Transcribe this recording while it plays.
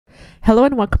Hello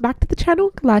and welcome back to the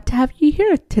channel. Glad to have you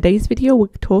here. Today's video we're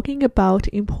talking about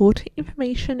important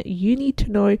information you need to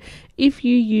know if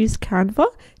you use Canva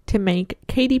to make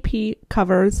KDP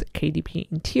covers,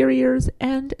 KDP interiors,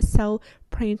 and sell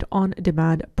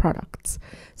print-on-demand products.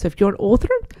 So if you're an author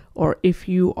or if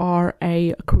you are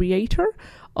a creator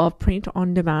of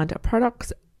print-on-demand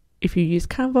products, if you use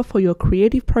Canva for your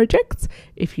creative projects,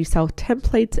 if you sell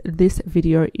templates, this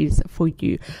video is for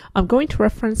you. I'm going to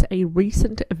reference a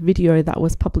recent video that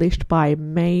was published by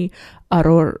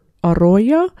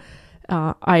Aroyo.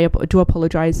 I do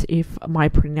apologize if my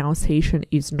pronunciation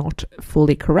is not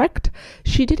fully correct.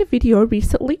 She did a video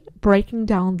recently breaking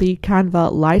down the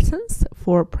Canva license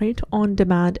for print on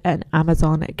demand and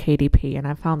Amazon KDP, and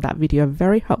I found that video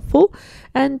very helpful.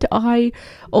 And I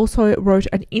also wrote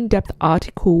an in-depth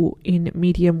article in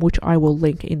Medium, which I will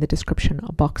link in the description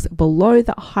box below,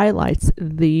 that highlights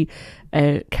the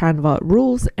Canva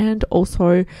rules and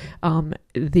also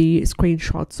the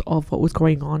screenshots of what was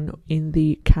going on in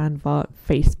the Canva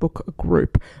Facebook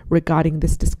group regarding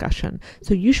this discussion.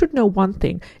 So you should know one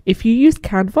thing: if you use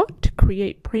Canva to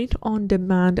create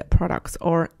print-on-demand products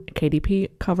or KDP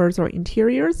covers or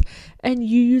interiors, and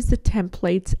you use the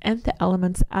templates and the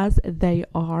elements as they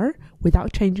are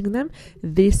without changing them,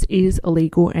 this is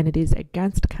illegal and it is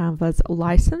against Canva's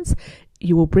license.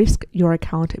 You will risk your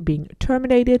account being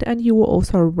terminated, and you will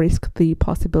also risk the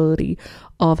possibility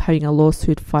of having a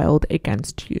lawsuit filed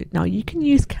against you. Now, you can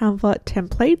use Canva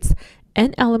templates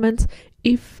and elements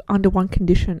if under one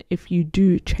condition, if you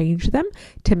do change them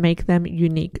to make them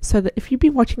unique. So that if you've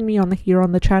been watching me here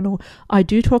on the channel, I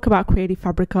do talk about Creative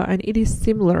Fabrica, and it is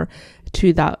similar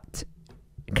to that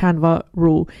Canva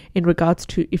rule in regards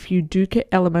to if you do get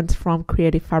elements from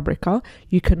Creative Fabrica,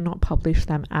 you cannot publish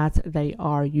them as they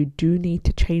are. You do need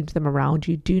to change them around.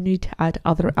 You do need to add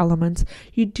other elements.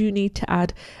 You do need to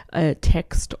add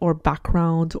text or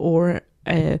background or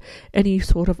any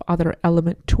sort of other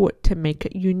element to it to make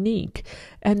it unique.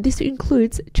 And this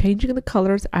includes changing the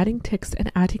colors, adding text,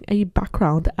 and adding a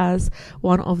background as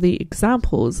one of the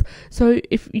examples. So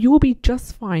if you will be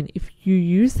just fine if you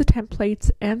use the templates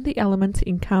and the elements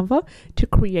in Canva to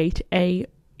create a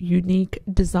unique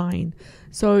design.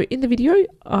 So in the video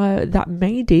that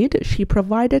May did, she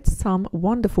provided some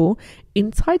wonderful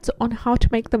insights on how to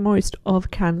make the most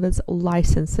of Canva's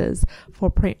licenses for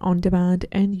print on demand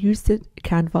and use the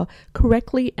Canva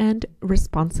correctly and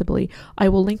responsibly. I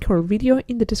will link her video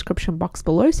in the description box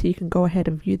below, so you can go ahead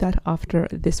and view that after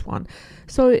this one.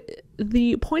 So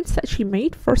the points that she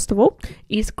made, first of all,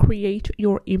 is create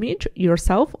your image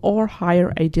yourself or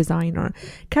hire a designer.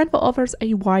 Canva offers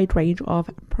a wide range of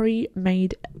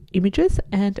pre-made images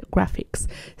and graphics.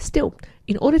 Still,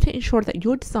 in order to ensure that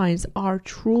your designs are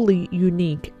truly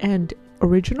unique and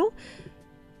original,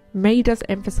 May does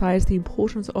emphasize the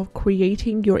importance of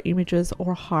creating your images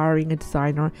or hiring a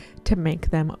designer to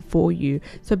make them for you.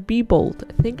 So be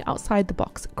bold, think outside the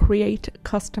box, create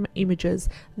custom images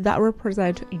that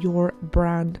represent your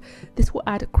brand. This will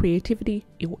add creativity,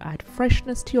 it will add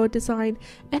freshness to your design,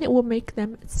 and it will make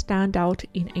them stand out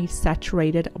in a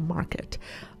saturated market.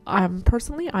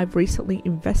 Personally, I've recently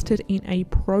invested in a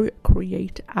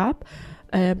Procreate app,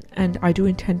 and I do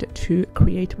intend to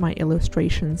create my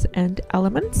illustrations and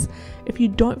elements. If you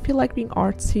don't feel like being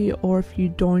artsy, or if you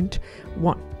don't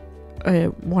want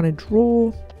to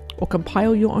draw or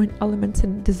compile your own elements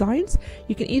and designs,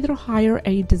 you can either hire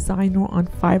a designer on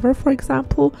Fiverr, for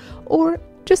example, or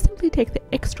just simply take the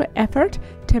extra effort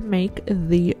to make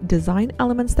the design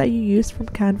elements that you use from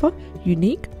Canva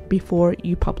unique before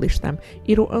you publish them.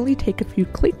 It'll only take a few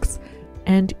clicks,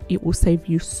 and it will save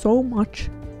you so much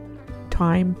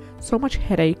time, so much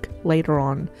headache later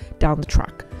on down the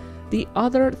track. The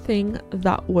other thing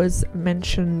that was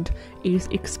mentioned is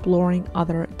exploring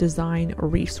other design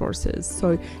resources.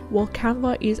 So while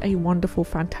Canva is a wonderful,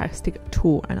 fantastic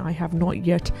tool, and I have not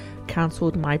yet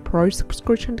cancelled my Pro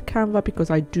subscription to Canva because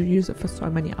I do use it for so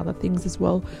many other things as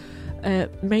well,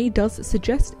 May does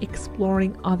suggest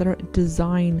exploring other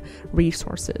design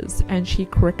resources, and she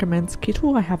recommends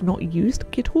Kittle. I have not used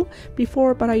Kittle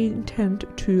before, but I intend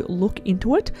to look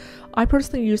into it. I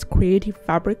personally use Creative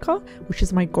Fabrica, which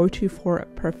is my go-to for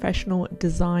professional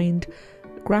designed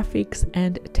graphics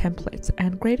and templates,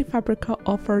 and Creative Fabrica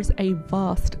offers a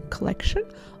vast collection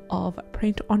of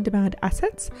print-on-demand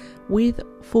assets with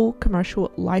full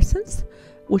commercial license,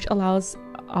 which allows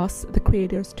us, the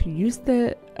creators, to use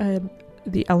the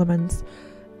elements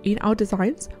in our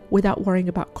designs without worrying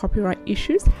about copyright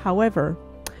issues. However,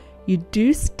 you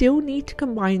do still need to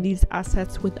combine these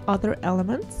assets with other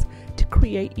elements to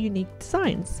create unique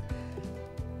designs.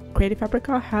 Creative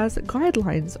Fabrica has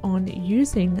guidelines on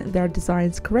using their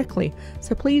designs correctly,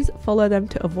 so please follow them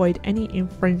to avoid any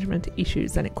infringement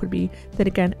issues. And it could be, then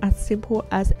again, as simple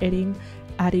as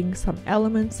adding some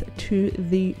elements to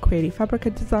the Creative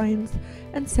Fabrica designs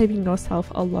and saving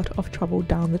yourself a lot of trouble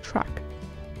down the track.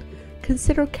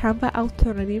 Consider Canva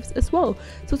alternatives as well,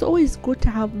 so it's always good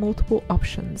to have multiple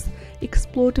options.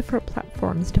 Explore different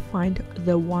platforms to find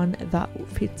the one that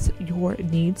fits your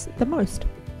needs the most.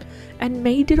 And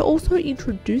May did also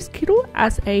introduce Kittl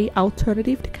as an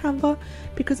alternative to Canva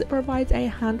because it provides a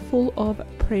handful of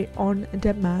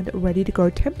print-on-demand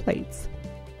ready-to-go templates.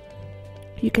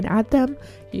 You can add them,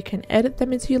 you can edit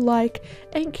them as you like,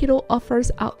 and Kittl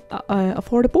offers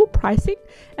affordable pricing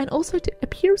and also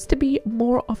appears to be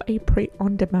more of a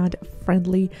print-on-demand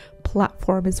friendly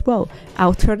platform as well.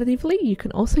 Alternatively, you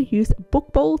can also use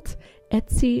BookBolt,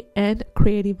 Etsy, and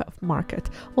Creative Market.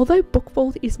 Although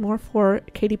BookBolt is more for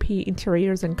KDP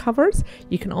interiors and covers,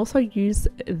 you can also use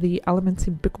the elements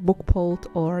in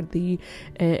BookBolt or the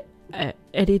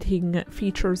editing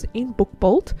features in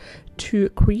BookBolt to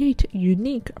create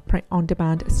unique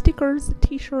print-on-demand stickers,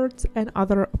 t-shirts, and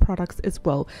other products as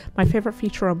well. My favorite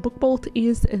feature on BookBolt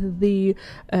is the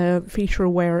feature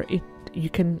where you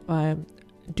can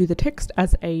do the text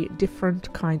as a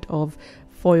different kind of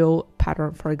foil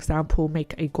pattern. For example,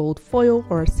 make a gold foil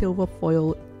or a silver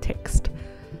foil text.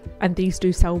 And these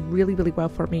do sell really, really well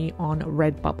for me on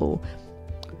Redbubble.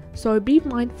 So be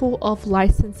mindful of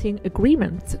licensing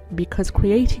agreements because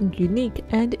creating unique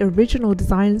and original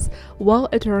designs while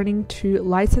adhering to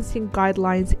licensing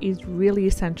guidelines is really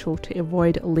essential to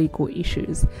avoid legal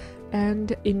issues.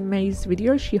 And in May's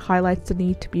video, she highlights the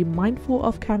need to be mindful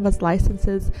of Canva's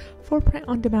licenses for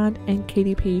print-on-demand and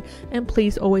KDP, and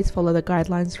please always follow the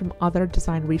guidelines from other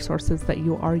design resources that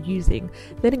you are using.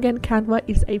 Then again, Canva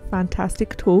is a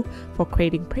fantastic tool for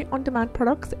creating print-on-demand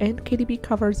products and KDP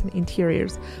covers and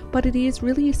interiors, but it is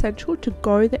really essential to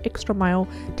go the extra mile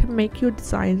to make your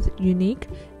designs unique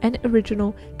and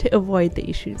original to avoid the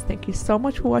issues. Thank you so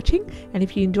much for watching, and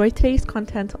if you enjoyed today's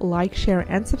content, like, share,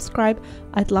 and subscribe.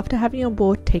 I'd love to have you on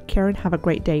board. Take care and have a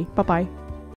great day. Bye bye.